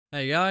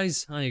Hey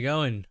guys, how you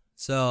going?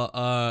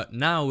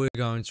 Now we're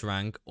going to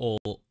rank all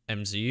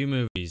MCU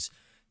movies.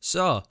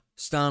 So,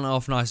 starting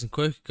off nice and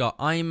quick, got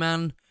Iron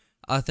Man.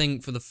 I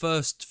think for the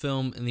first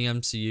film in the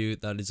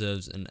MCU, that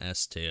deserves an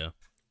S tier.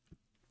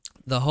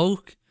 The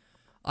Hulk,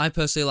 I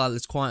personally like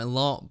this quite a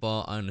lot,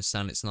 but I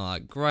understand it's not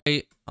that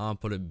great. I'll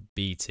put it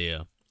B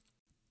tier.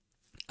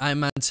 Iron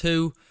Man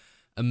 2,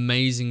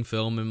 amazing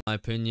film in my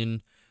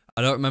opinion.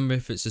 I don't remember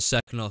if it's the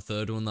second or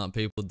third one that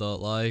people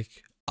don't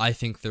like. I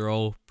think they're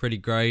all pretty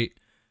great.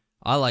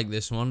 I like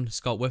this one. It's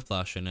got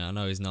Whiplash in it. I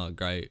know he's not a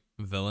great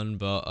villain,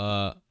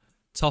 but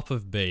top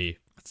of B.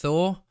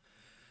 Thor.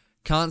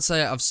 Can't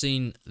say I've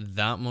seen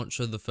that much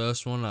of the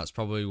first one. That's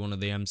probably one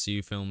of the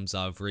MCU films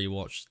I've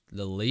rewatched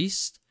the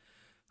least.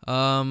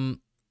 I'll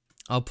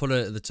put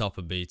it at the top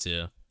of B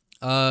tier.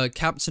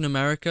 Captain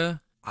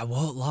America. I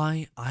won't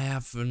lie, I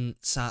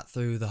haven't sat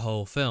through the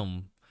whole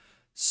film,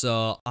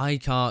 so I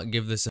can't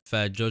give this a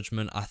fair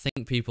judgment. I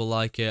think people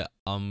like it.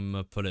 I'm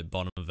gonna put it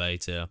bottom of A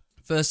tier.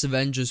 First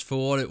Avengers,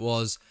 for what it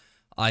was,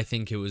 I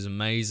think it was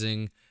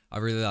amazing. I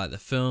really like the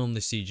film, the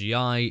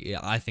CGI.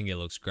 Yeah, I think it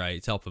looks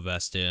great. Top of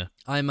S tier.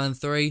 Iron Man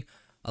 3,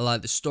 I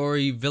like the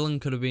story. Villain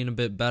could have been a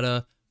bit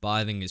better, but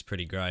I think it's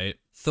pretty great.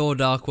 Thor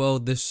Dark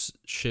World, this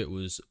shit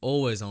was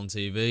always on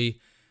TV,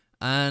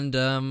 and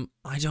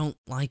I don't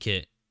like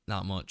it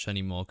that much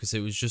anymore because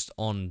it was just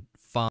on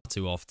far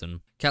too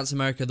often. Captain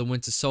America the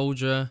Winter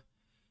Soldier,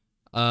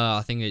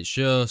 I think it's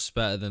just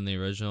better than the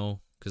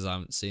original because I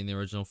haven't seen the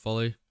original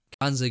fully.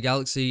 Guardians of the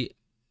Galaxy,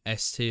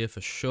 S tier for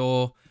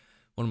sure.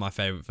 One of my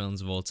favourite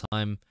films of all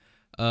time.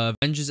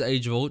 Avengers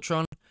Age of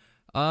Ultron,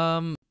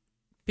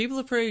 people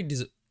are pretty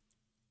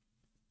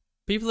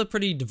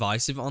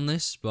divisive on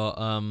this, but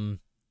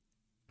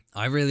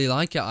I really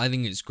like it. I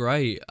think it's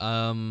great.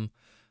 I'll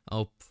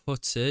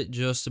put it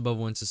just above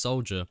Winter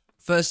Soldier.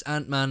 First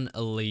Ant-Man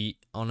Elite,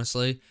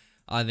 honestly,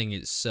 I think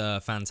it's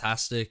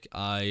fantastic.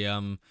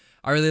 I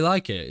really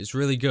like it. It's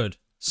really good.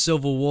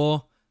 Civil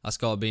War, that's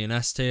got to be an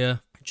S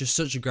tier. Just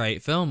such a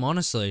great film,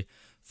 honestly.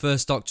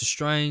 First Doctor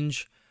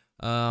Strange,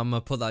 I'm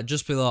going to put that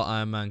just below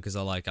Iron Man because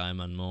I like Iron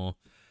Man more.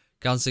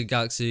 Guardians of the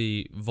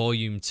Galaxy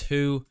Volume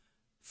 2,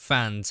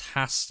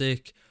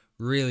 fantastic.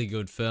 Really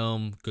good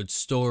film, good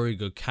story,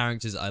 good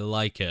characters. I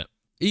like it.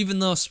 Even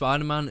though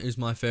Spider-Man is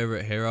my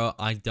favourite hero,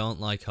 I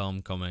don't like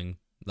Homecoming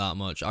that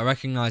much. I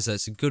recognise that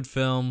it's a good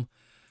film,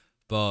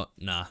 but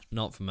nah,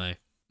 not for me.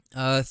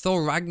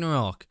 Thor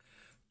Ragnarok,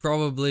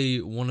 probably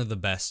one of the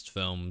best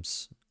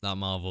films that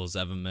Marvel's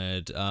ever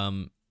made.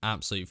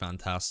 Absolutely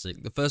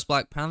fantastic. The first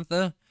Black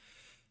Panther,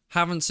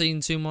 haven't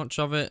seen too much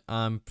of it.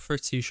 I'm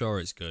pretty sure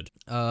it's good.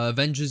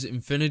 Avengers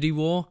Infinity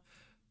War,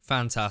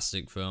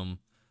 fantastic film.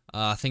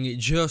 I think it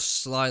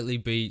just slightly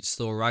beats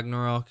Thor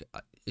Ragnarok.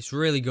 It's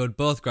really good,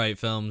 both great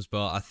films,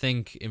 but I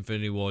think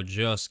Infinity War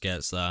just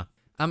gets there.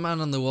 Ant-Man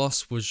and the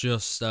Wasp was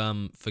just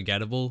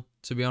forgettable,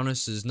 to be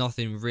honest. There's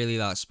nothing really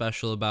that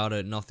special about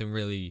it. Nothing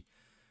really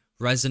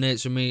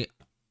resonates with me.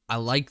 I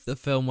like the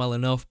film well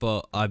enough,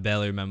 but I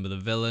barely remember the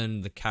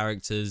villain, the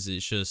characters.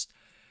 It's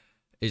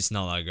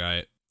not that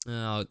great.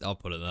 I'll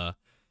put it there.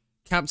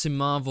 Captain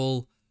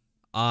Marvel,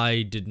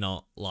 I did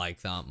not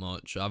like that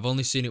much. I've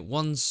only seen it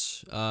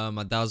once.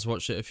 My dad's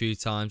watched it a few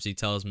times. He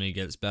tells me it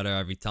gets better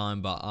every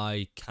time, but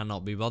I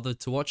cannot be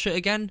bothered to watch it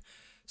again.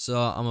 So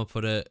I'm going to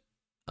put it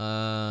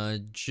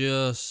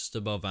just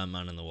above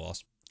Ant-Man and the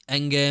Wasp.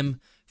 Endgame,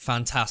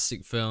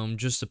 fantastic film.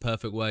 Just a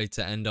perfect way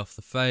to end off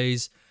the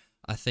phase.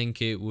 I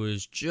think it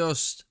was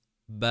just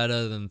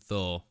better than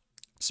Thor.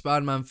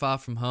 Spider-Man Far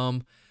From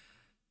Home.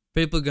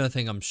 People are going to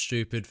think I'm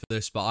stupid for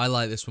this, but I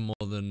like this one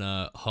more than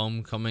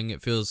Homecoming.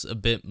 It feels a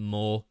bit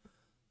more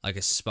like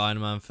a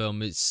Spider-Man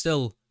film. It's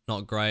still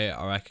not great,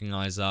 I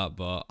recognise that,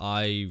 but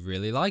I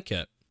really like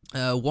it.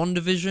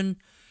 WandaVision,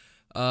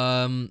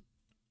 well,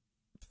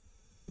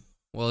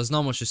 there's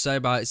not much to say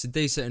about it. It's a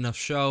decent enough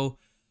show.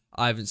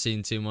 I haven't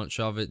seen too much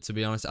of it, to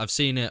be honest. I've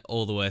seen it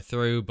all the way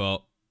through,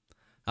 but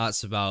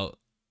that's about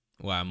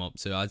where I'm up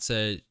to. I'd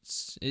say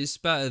it's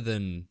better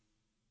than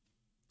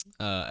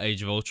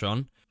Age of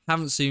Ultron.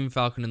 Haven't seen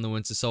Falcon and the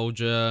Winter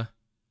Soldier.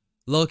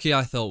 Loki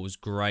I thought was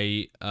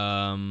great.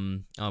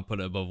 I'll put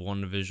it above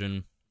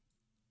WandaVision.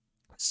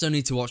 Still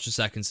need to watch the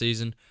second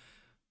season.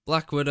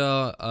 Black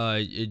Widow,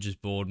 it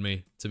just bored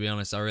me, to be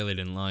honest. I really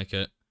didn't like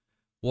it.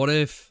 What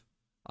If?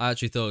 I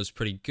actually thought it was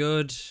pretty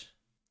good.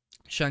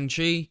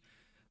 Shang-Chi,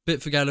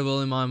 bit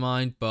forgettable in my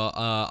mind, but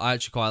I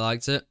actually quite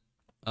liked it.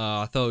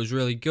 I thought it was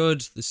really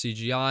good. The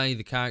CGI,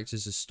 the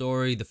characters, the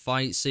story, the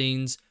fight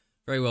scenes,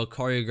 very well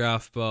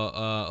choreographed, but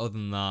other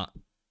than that,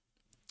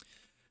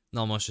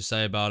 not much to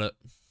say about it.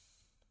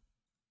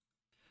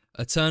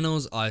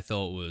 Eternals, I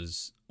thought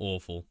was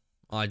awful.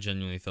 I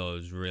genuinely thought it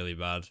was really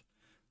bad.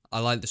 I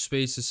like the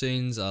speedster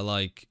scenes, I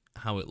like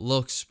how it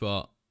looks,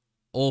 but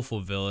awful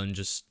villain,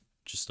 just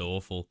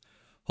awful.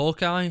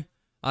 Hawkeye,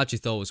 I actually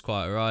thought was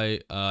quite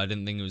alright. I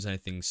didn't think it was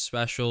anything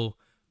special,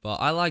 but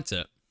I liked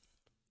it.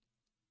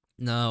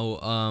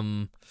 Now,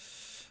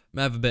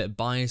 may have a bit of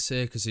bias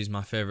here because he's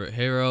my favourite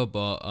hero,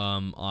 but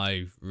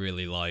I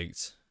really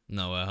liked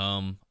No Way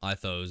Home. I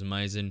thought it was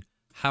amazing.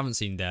 Haven't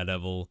seen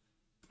Daredevil.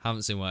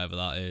 Haven't seen whatever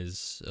that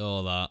is.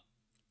 All that.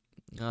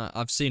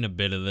 I've seen a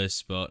bit of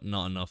this, but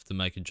not enough to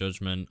make a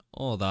judgment.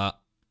 All that.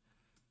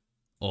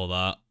 All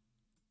that.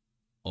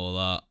 All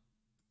that.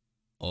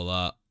 All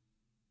that.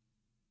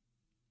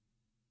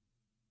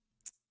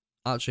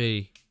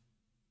 Actually,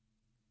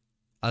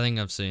 I think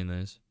I've seen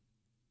this.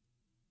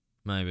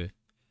 Maybe.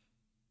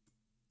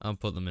 I'll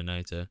put them in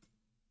A tier.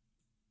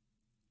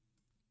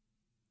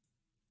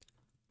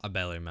 I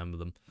barely remember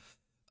them.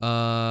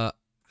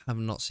 Have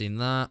not seen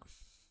that.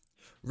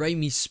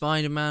 Raimi's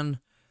Spider-Man.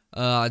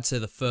 I'd say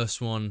the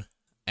first one,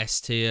 S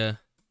tier.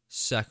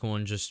 Second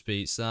one just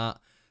beats that.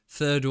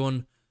 Third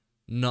one,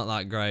 not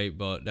that great,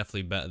 but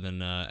definitely better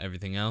than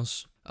everything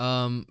else.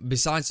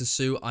 Besides the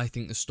suit, I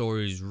think the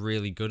story is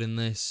really good in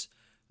this.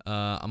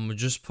 I'm gonna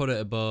just put it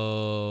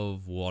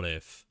above What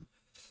If.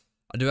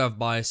 I do have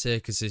bias here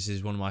because this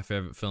is one of my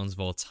favourite films of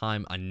all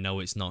time. I know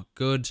it's not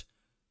good,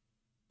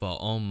 but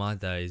oh my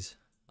days,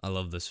 I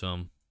love this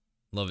film.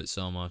 Love it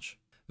so much.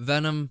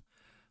 Venom.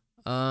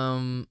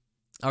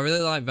 I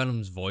really like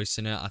Venom's voice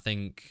in it. I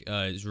think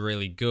it's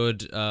really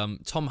good.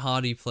 Tom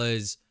Hardy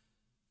plays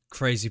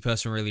Crazy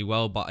Person really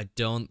well, but I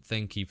don't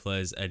think he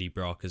plays Eddie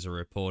Brock as a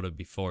reporter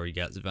before he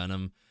gets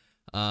Venom.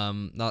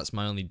 That's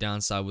my only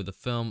downside with the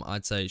film.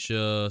 I'd say it's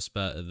just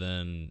better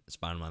than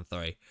Spider-Man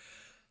 3.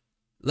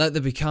 Let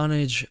There Be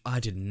Carnage, I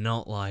did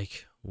not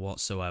like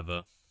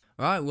whatsoever.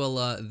 Alright,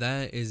 well,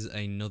 there is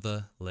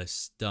another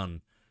list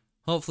done.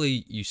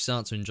 Hopefully you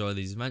start to enjoy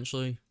these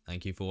eventually.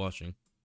 Thank you for watching.